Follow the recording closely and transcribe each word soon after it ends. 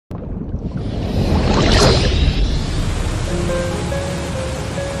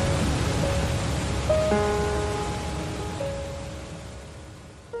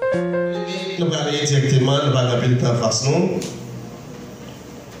nous aller directement, nous allons rappeler le temps face nous.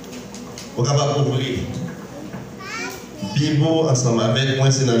 On va pas ouvrir. Bible ensemble avec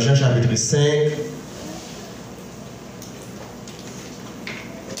moi, c'est dans Jean chapitre 5.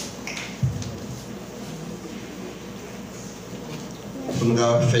 Nous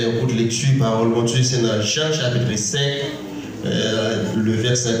allons faire une courte lecture, parole de Dieu, c'est dans Jean chapitre 5, le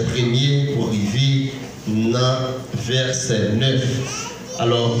verset 1er pour arriver dans verset 9.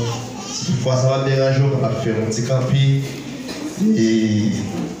 Alors, si toutefois ça va déranger, on va faire un petit campi et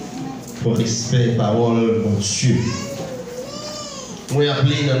pour respect parole de Dieu. Moi,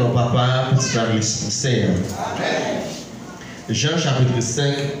 appelé dans nos papas, petit l'Esprit Saint. Jean chapitre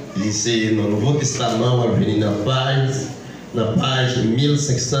 5, c'est dans le Nouveau Testament, on va venir dans la page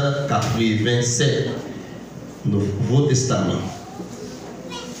 1587, Nouveau Testament.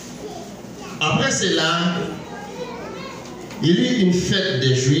 Après cela, il y eut une fête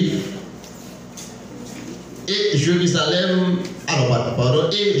des Juifs et Jérusalem,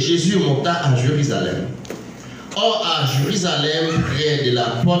 et Jésus monta à Jérusalem. Or, à Jérusalem, près de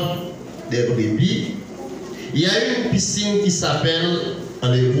la porte des brebis, il y a une piscine qui s'appelle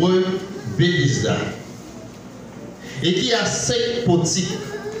en hébreu Bethesda et qui a 5 portiques.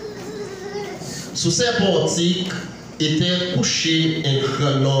 Sous ces portiques étaient couchés un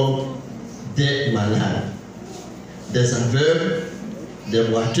grand nombre des malades, des aveugles, des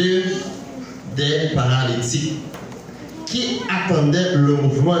boiteux, des paralytiques, qui attendaient le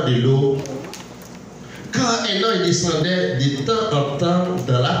mouvement de l'eau. Quand un homme descendait de temps en temps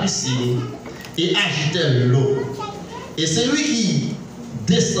dans la piscine et agitait l'eau. Et celui qui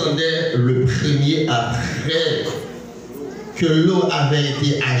descendait le premier après que l'eau avait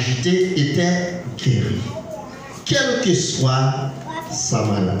été agitée était guéri, quelle que soit sa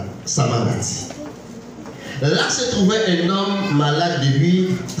maladie. Là se trouvait un homme malade depuis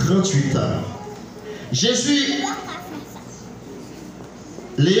 38 ans. Jésus,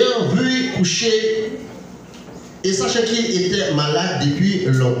 l'ayant vu coucher et sachant qu'il était malade depuis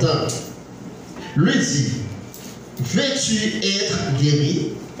longtemps, lui dit: veux-tu être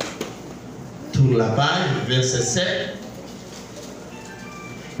guéri? Tourne la page, verset 7.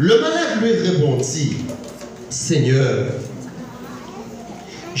 Le malade lui répondit: Seigneur,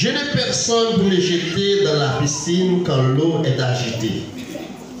 je n'ai personne pour me jeter dans la piscine quand l'eau est agitée.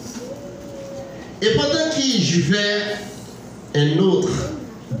 Et pendant qu'il juvait, un autre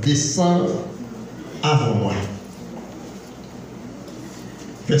descend avant moi.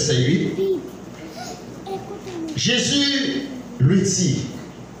 Verset 8. Jésus lui dit: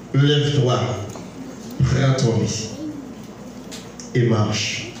 lève-toi, prends ton lit et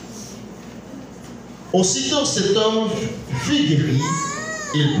marche. Aussitôt cet homme fut guéri,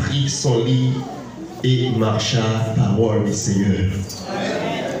 il prit son lit et marcha. Parole du Seigneur.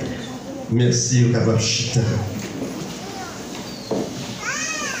 Merci au capable chita.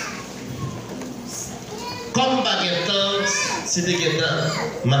 Comme baguettant, c'était guettant,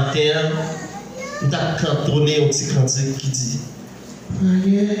 matin, nous avons cantonné un petit cantique qui dit: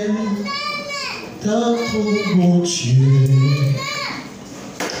 baguettant pour mon Dieu,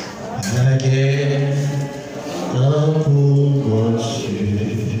 baguettant pour mon Dieu,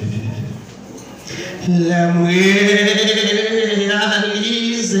 l'amour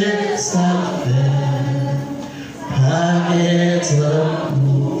réalise sa paix, baguettant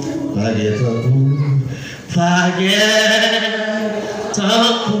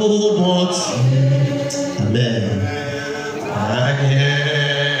pour mon Dieu. Amen. Baguettant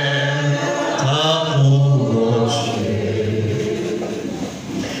pour mon Dieu.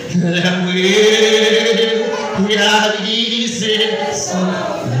 L'amour réalise sa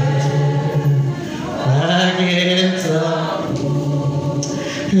paix. Baguettant pour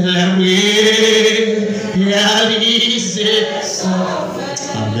l'amour réalise sa paix.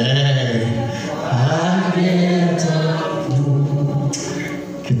 Amen.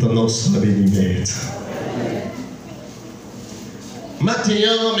 Que ton nom soit béni, Maître.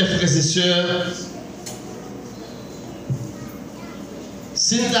 Maintenant, mes frères et sœurs,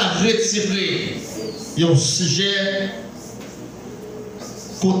 si tu as retiré un sujet,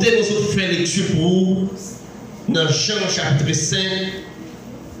 côté nous autres faire lecture pour dans Jean chapitre 5,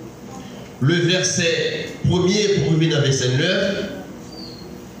 le verset 1er pour revenir dans verset 9,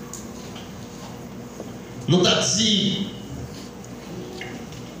 nous avons dit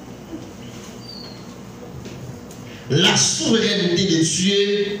la souveraineté de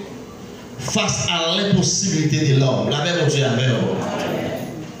Dieu face à l'impossibilité de l'homme. La même Dieu avec vous.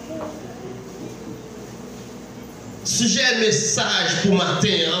 Sujet message pour matin,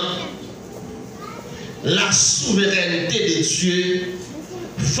 hein? La souveraineté de Dieu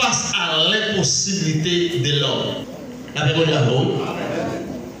face à l'impossibilité de l'homme. La Bible dit avant.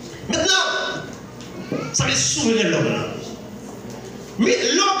 Maintenant, ça veut souverain l'homme. Mais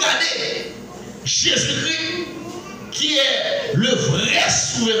l'homme regardez, Jésus-Christ, qui est le vrai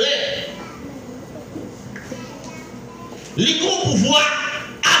souverain, les gros pouvoirs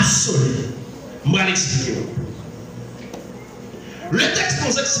absolus. Je vais l'expliquer. Le texte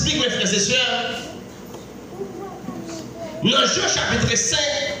nous explique, mes frères et sœurs, dans Jean chapitre 5,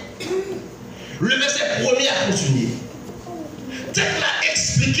 le verset 1er à continuer. Le texte l'a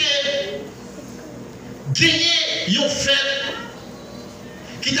expliqué, gagner une fête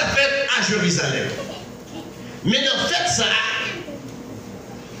qui t'a fait à Jérusalem. Mais dans cette fête, ça,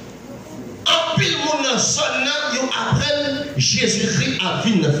 en pile monde dans son nom, ils apprennent Jésus-Christ à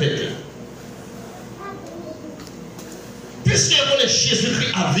vivre dans cette fête. Puisque vous connaissez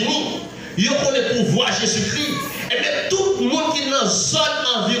Jésus-Christ à venir, vous connaissez pour voir Jésus-Christ, et bien tout le monde qui est dans la zone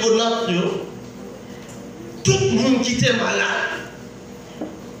environnante, tout le monde qui est malade,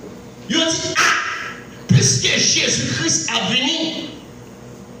 ils ont dit, ah, puisque Jésus-Christ a venu,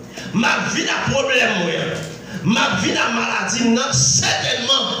 ma vie n'a problème, ma vie n'a maladie, non,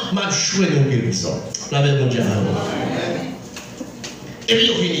 certainement, ma joué une guérison. La même Dieu. Et puis,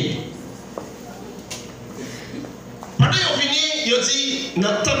 ils ont venu. Pendant qu'ils ont venu, ils ont dit,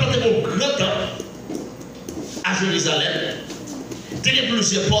 dans le temple de mon grand temple, à Jérusalem, il y a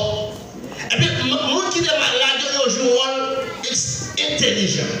plusieurs portes. Et puis, les gens qui étaient malades, ils ont joué un rôle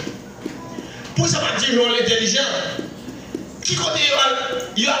intelligent. Pour ça, je dis un rôle intelligent. Qui côté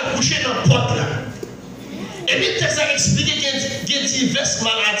il a couché dans la porte là. Et puis, le texte a expliqué qu'il y a diverses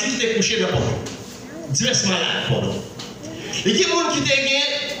maladies qui étaient couchées dans la porte. Diverses maladies, pardon. Il y a des gens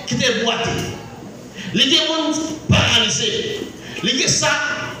qui étaient boités. Il y a des gens paralysés. Il y a ça,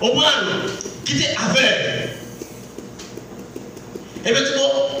 au bras, qui étaient aveugles. Et bien,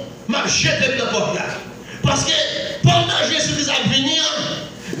 bon, je jette dans la porte là. Parce que pendant Jésus-Christ a venu,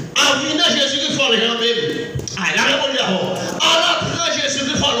 en venant Jésus-Christ, il faut le remper. Ah, il a répondu avant. En entrant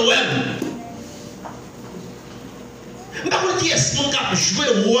Jésus-Christ, il faut le web. Je ne sais pas qui est-ce qui a joué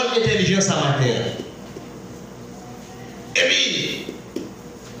le rôle d'intelligence à matin. Et puis,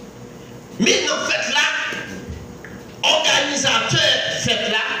 mais dans cette là, organisateur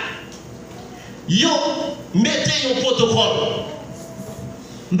fait là, ils mettez un protocole.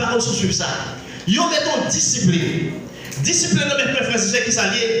 Je ne sais pas si vous suivez ça. Ils mettent une discipline. Discipline de mes frères et sœurs qui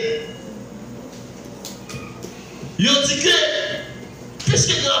s'allient. Ils ont dit que, puisque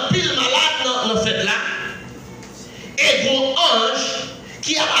il y a un pile malade dans cette fête là, et un ange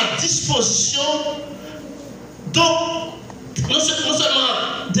qui a à disposition, donc, non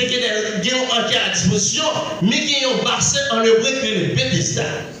seulement dès qu'il y a un ange qui a à disposition, mais qu'il y a un bassin en hébreu qui est le Bethesda.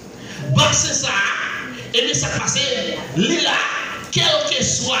 Bassin ça, et bien ça passe, là, quel que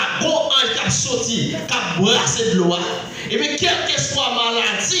soit bon ange qui a sorti, qui a brassé de l'eau, et bien quelle que soit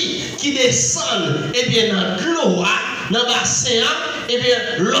maladie qui descend, et bien dans l'eau, dans le bassin, et bien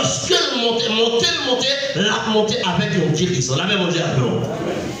lorsque le monte, la monte avec une guérison. La même Dieu.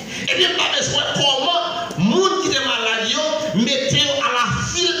 Et bien pas besoin comment monde qui est malade, mettez à la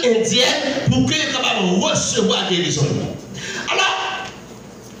file indienne pour qu'il soit capable de recevoir la guérison. Alors,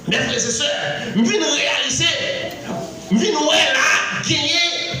 mes frères et sœurs, je viens réaliser, je viens là, gagner,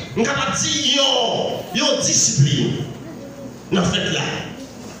 je capable de dire, une discipline dans cette fête là.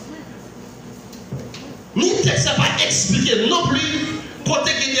 Ni texte n'a pas expliqué non plus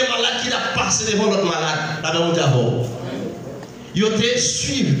côté qui est malade qui a passé devant l'autre malade. La même d'abord. Ils ont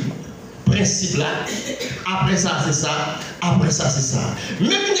suivi le principe là. Après ça, c'est ça. Après ça, c'est ça.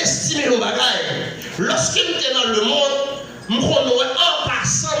 Même une estimée au bagage. Lorsque nous sommes dans le monde, nous connaissons en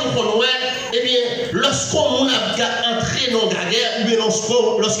passant, nous connaissons, eh bien, lorsqu'on a entré dans la guerre, ou bien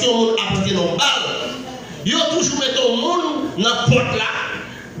lorsqu'on a apporté dans la balle, ils ont toujours mis le monde dans la porte là.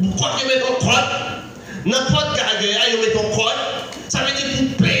 Vous croyez qu'ils mettent en crotte? N'importe quel gars, ils mettent en crotte. Ça veut dire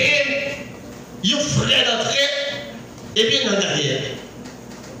pour payer, ils frais d'entrée, et bien dans la guerre.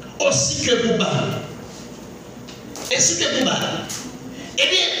 Aussi que pour balle. Ainsi que pour balle. Eh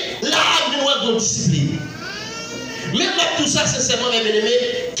bien, là, nous avons une discipline. Même avec tout ça, sincèrement, mes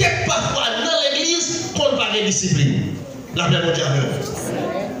bien-aimés, quelque parfois dans l'église, qu'on va avoir discipline. La paix de Dieu.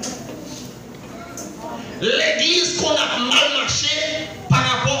 L'église qu'on a mal marché par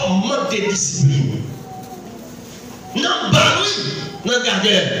rapport au manque de discipline. Non, bah oui, non,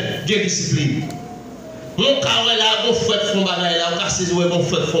 gardez, de discipline. Mon carré là, mon fouet fond bagaille là, mon casse mon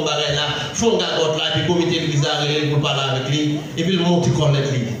fouet fond bagaille là, fond gagote là, puis comité l'église là, pour parler avec lui, et puis le monte qu'on avec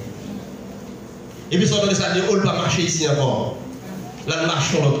lui. Et puis, ça ça dit, on ne peut pas marcher ici encore. Là, nous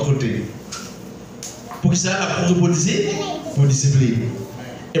marchons de l'autre côté. Pour que ça, la pour discipline.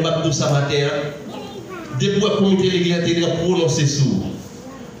 Et ma tout ça matin, depuis le comité de l'église a prononcé sous.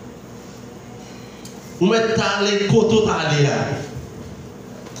 Vous mettez les coteaux talés là.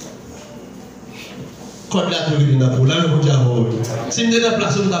 Quand la tournée n'a pas, là, vous avez si vous êtes dans la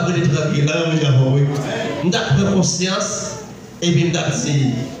place où vous avez des tranquilles, là, vous avez vous avez pris conscience et puis vous avez dit,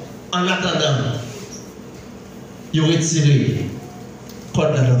 en attendant, vous retirez quand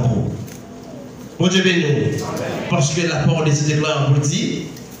la tournée. Mon Dieu béni, parce que la parole de Dieu déclare pour dire,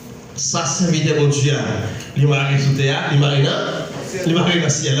 ça serviteur mon Dieu, il m'a arrêté sous terre, il m'a arrêté dans le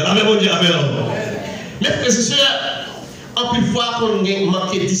ciel. Là, mon Dieu, mais frères et sœurs, en plus de fois qu'on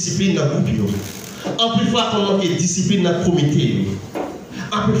manque de discipline dans le groupe, en plus de fois qu'on manque de discipline dans le comité,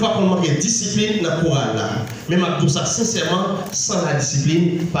 en plus de fois qu'on manque de discipline dans le chorale, mais tout ça, sincèrement, sans la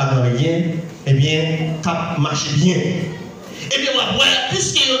discipline, pas rien, eh bien, ça marche bien. Et bien, voilà,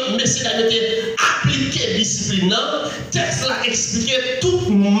 puisque le message a été appliqué la discipline, le texte a expliqué toute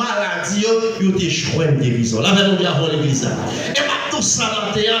maladie, il a été choisi de guérison. Là, on dit avant l'église. Et tout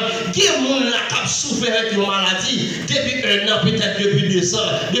ça, il y a des gens qui ont souffert avec une maladie depuis 1 an, peut-être depuis 2 ans,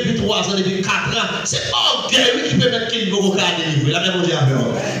 depuis 3 ans, depuis 4 ans. C'est pas orgueil qui peut mettre qu'il va délivrer. Là, on dit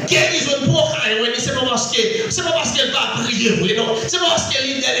avant. Guérison pour c'est pas parce qu'elle va prier, non. C'est pas parce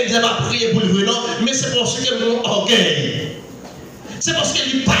qu'elle va prier pour le non, mais c'est parce qu'elle a orgueil. C'est parce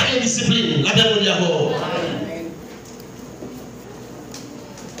qu'il n'y a pas de discipline. La Bible dit avant.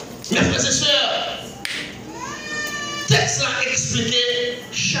 Mes frères et sœurs, le texte a expliqué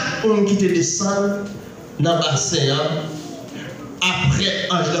chaque homme qui te descend dans le bassin, après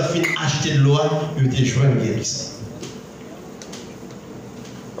un jour fin acheter de l'eau, il te choisi une guérison.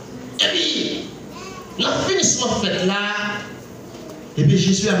 Et puis, le finissement fait là, et puis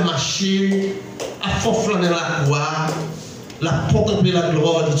Jésus a marché, a forflané la croix, la contempler la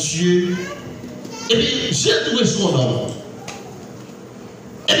gloire de Dieu. Et puis, j'ai trouvé son nom.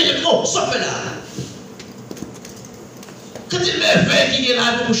 Et puis, oh, ça fait là. Quand il me fait qu'il est là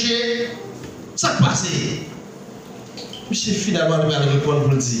pour coucher, ça passe. Monsieur, finalement, il va répondre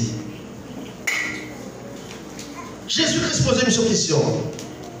pour le dire. Jésus-Christ posait une question.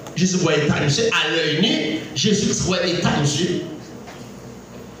 Jésus voyait état, monsieur, à l'œil nu. Jésus-Christ voyait état, monsieur.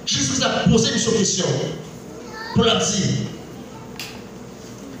 Jésus-Christ a posé une question. Pour la dire.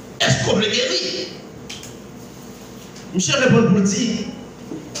 Est-ce qu'on veut guérir? Monsieur répond pour dire,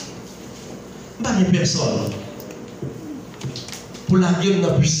 pas de personne. Pour la gueule dans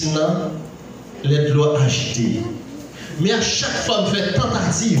la piscine, les doigts agités. Mais à chaque fois, je fais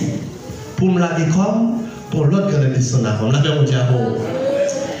tentative pour me laver comme pour l'autre qui est descendu avant. La paix, mon Dieu, avant.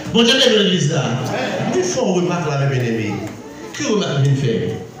 Bon Dieu, dans l'église là, il faut remarquer la même ennemie. Que remarque bien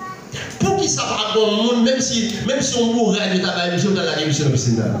fait? Pour qui ça va bon monde, même si on mourrait de travail, monsieur, on a la rémission de la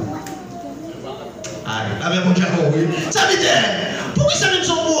piscine. Ah, avec mon Dieu, oui. Ça veut dire, pour qui ça même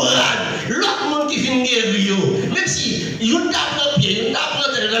son mourrait, l'autre monde qui vient guérir, même si il y a un pied, il y a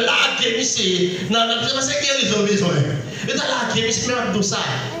un pied, dans la guérison, dans la guérison besoin. Mais dans la guérison, même tout ça,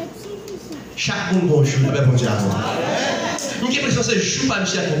 chaque monde bon jour, avec mon Dieu. Une question, c'est chou pas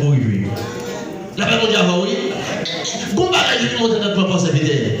monsieur pour vous vivre. La paix, mon Dieu, oui. Comment je vais montrer notre propre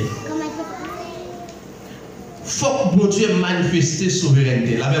vidéo? Faut que mon Dieu manifeste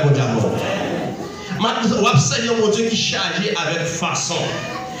souveraineté. La paix, mon Dieu. Vous observez mon Dieu qui chargé avec façon.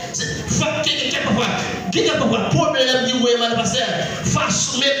 Quelquefois, problème du oui,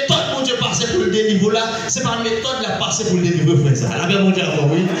 façon, méthode mon Dieu passer pour le délivrer là, c'est pas méthode la passer pour le délivrer, frère. La paix, mon Dieu,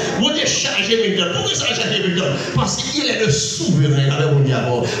 oui. Mon Dieu chargé méthode. Pourquoi ça chargé méthode? Parce qu'il est le souverain. La paix, mon Dieu.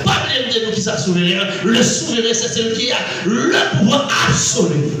 Pas de nous qui sont souverains. Le souverain, c'est celui qui a le pouvoir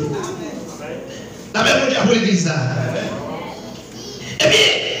absolu. La paix, mon Dieu, pour l'église là.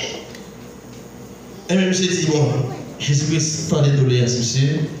 Et bien, monsieur dit, bon, Jésus-Christ, tant de doléances,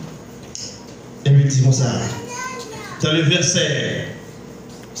 monsieur. Et bien, dit, bon, ça. Dans le verset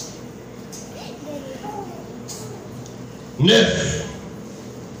 9.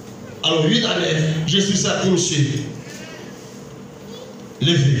 Alors, 8 à 9, Jésus s'est dit, monsieur,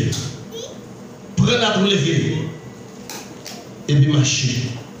 levez. Prenez la tour, levez. Et puis, marchez.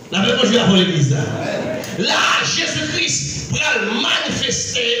 La même chose avant l'église. Là, Jésus-Christ va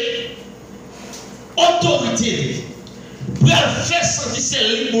manifester autorité. Pour faire sentir ses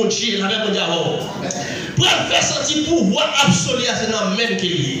libres, Dieu, la même chose. Pour faire sentir pouvoir absolu à ce nom même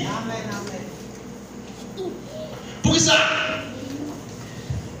qu'il y a. Pour ça,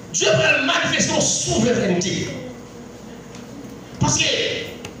 Dieu va manifester son souveraineté. Parce que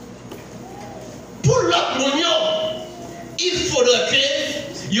pour l'autre monde, il faudrait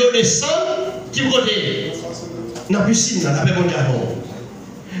qu'il y ait des sangs qui vont dans la piscine, dans la même monde.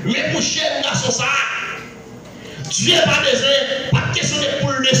 Mais pour chaque nation, ça, Dieu n'a pas besoin, pas de question de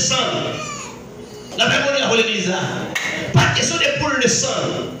poule de sang. La même manière pour l'église. Pas de question de poule de sang.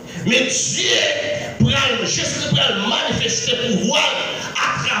 Mais Dieu, Jésus prend manifester pouvoir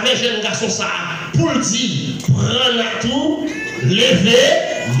à travers jeune garçon ça. Pour dire, prendre tout, lever,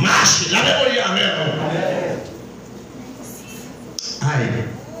 marcher. La même manière. Aïe.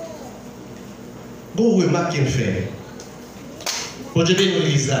 Bon remarque qu'il fait. Bon Dieu bénit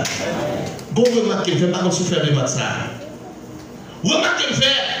l'église. Bon remarque qu'il fait, pas comme souffrir de ça. Remarque qu'il fait.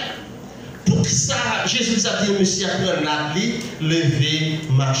 Pour ça, Jésus a dit, monsieur, après un lever,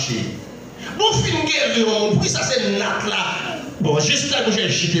 marcher. Bon, film guérir, pour ça, c'est une natte là. Bon, Jésus a dit, j'ai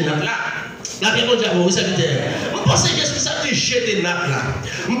jeté natte là. La personne dit, bon, ça veut dire, je pense que Jésus a dit, jeter natte là.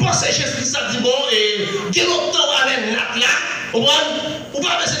 Je pense que Jésus a dit, bon, et quel autre temps avec natte là, on va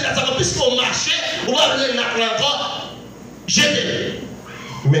laisser natte là, puisqu'on marche, on va laisser natte là encore, jeter.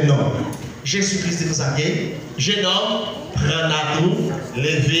 Mais non, Jésus-Christ dit ça, jeune homme, prends la tour,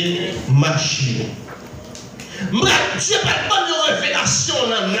 lever, marcher. Mais Dieu n'a pas de révélation dans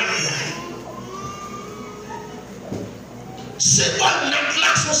la natte. C'est pas la natte,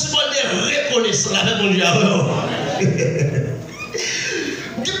 c'est symbole de reconnaissance avec mon Dieu.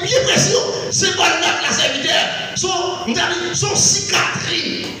 Bien précis, c'est pas la natte, serviteur. Son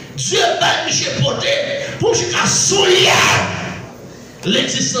cicatrice. Dieu va me porter pour que je souligne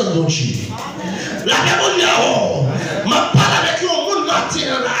l'existence de Dieu. La révolution, je parle avec un monde matin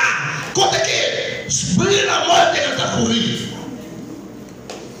là, quand que la mort est courir.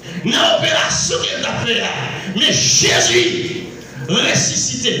 Dans l'opération qu'il a fait, mais Jésus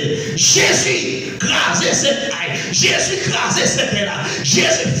ressuscité, Jésus crasé cette taille, Jésus crasé cette là,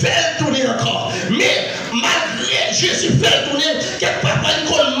 Jésus fait tourner encore. Mais malgré Jésus fait tourner, quelque part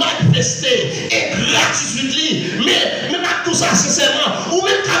il manifester et gratitude, mais même tout ça sincèrement, ou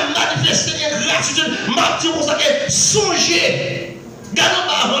même quand manifester et gratitude, m'a dit pour ça que songez, gardons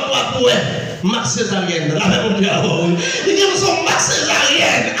pas avant toi pour Marc Césarienne, la même Dieu. Il dit, nous sommes Marc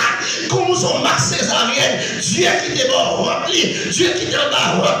Césarienne. Comme nous sommes Marc Césarienne, Dieu qui est bon rempli, Dieu qui est en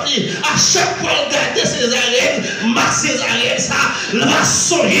bas rempli. À chaque fois, on garde Césarienne, Marc Césarienne, ça, il va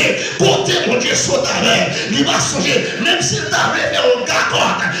songer. Côté mon Dieu saute avec, il va songer. Même s'il t'avait fait un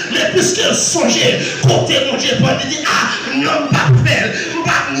gars, mais puisqu'il songeait, côté mon Dieu, il dit, ah, non, pas belle,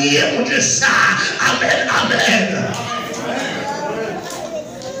 pas nier mon Dieu ça. Amen, amen.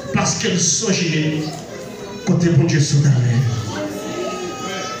 Parce qu'elle songeait côté bon Dieu sous la mer.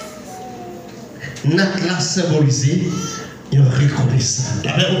 Nat l'a symbolisé une reconnaissance.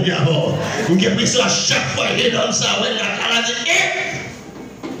 La même Dieu avant. Nous avons pris ça à chaque fois que dans ça, Nat l'a dit,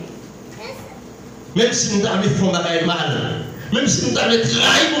 même si nous avons fait mal, même si nous avons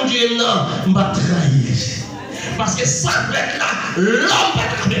trahi mon Dieu, non, nous avons trahi. Parce que ça peut être là, l'homme va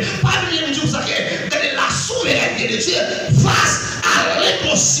trahir. Pas de dire ça, la souveraineté de Dieu face à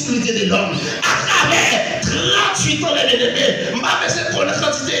l'impossibilité de l'homme. À travers 38 ans de l'ennemi, ma cette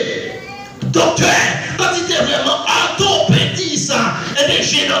quantité. Docteur, quantité vraiment orthopédiste, et bien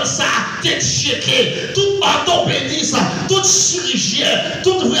j'ai dans ça, t'es checké, tout orthopédiste, tout chirurgien,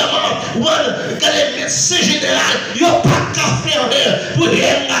 tout vraiment, les médecins généraux, ils n'ont pas de café en eux pour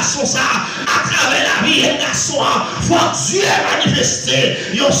un garçon ça, à travers la vie, un garçon, faut Dieu manifester,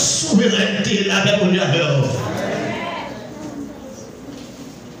 ils ont souveraineté là, même au Dieu.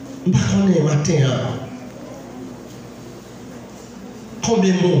 Je ne sais pas matin,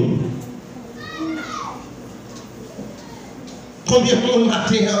 combien de monde? Combien de monde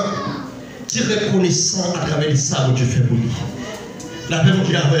matin qui est reconnaissant à travers ça que Dieu fait pour lui? La paix, mon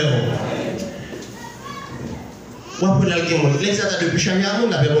Dieu, ou après l'église de Pichania,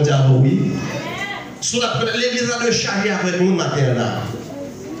 on avait mon Dieu, oui. Sur l'église de Charia avec nous matin là.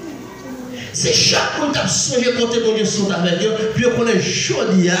 C'est chaque fois que tu as songé côté mon Dieu sont avec eux, puis on est chaud,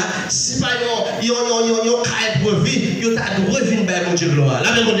 si pas ils ont caille pour vivre, ils ont revenu vers mon Dieu gloire.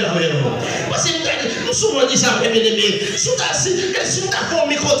 La même mon Dieu avec eux. Parce que nous souvent dit ça, mes amis. Si tu as fait un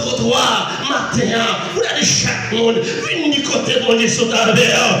micro-trottoir, matin, vous avez chaque monde, venez côté mon Dieu sont avec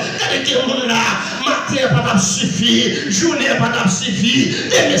eux. Quand tout le monde là, matin, pas suffit, journée, pas suffit,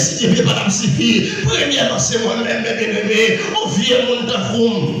 demain, pas suffit. Premièrement, c'est moi-même, mes amis. On vient mon temps.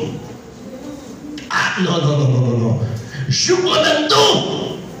 Ah non. Je vous même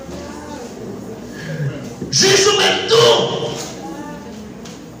tout. Jésus même tout.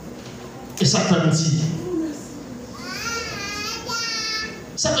 Et ça fait dit.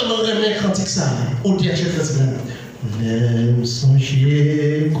 Ça fait mon remet cantique ça. Au diable, je même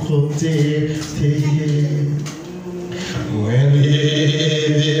songer côté payé.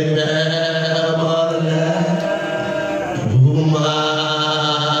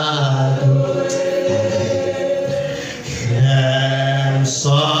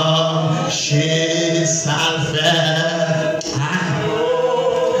 ça fait.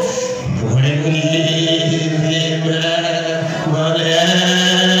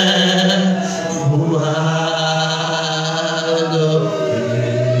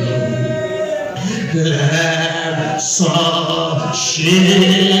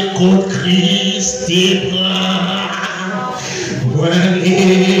 Contre Christ et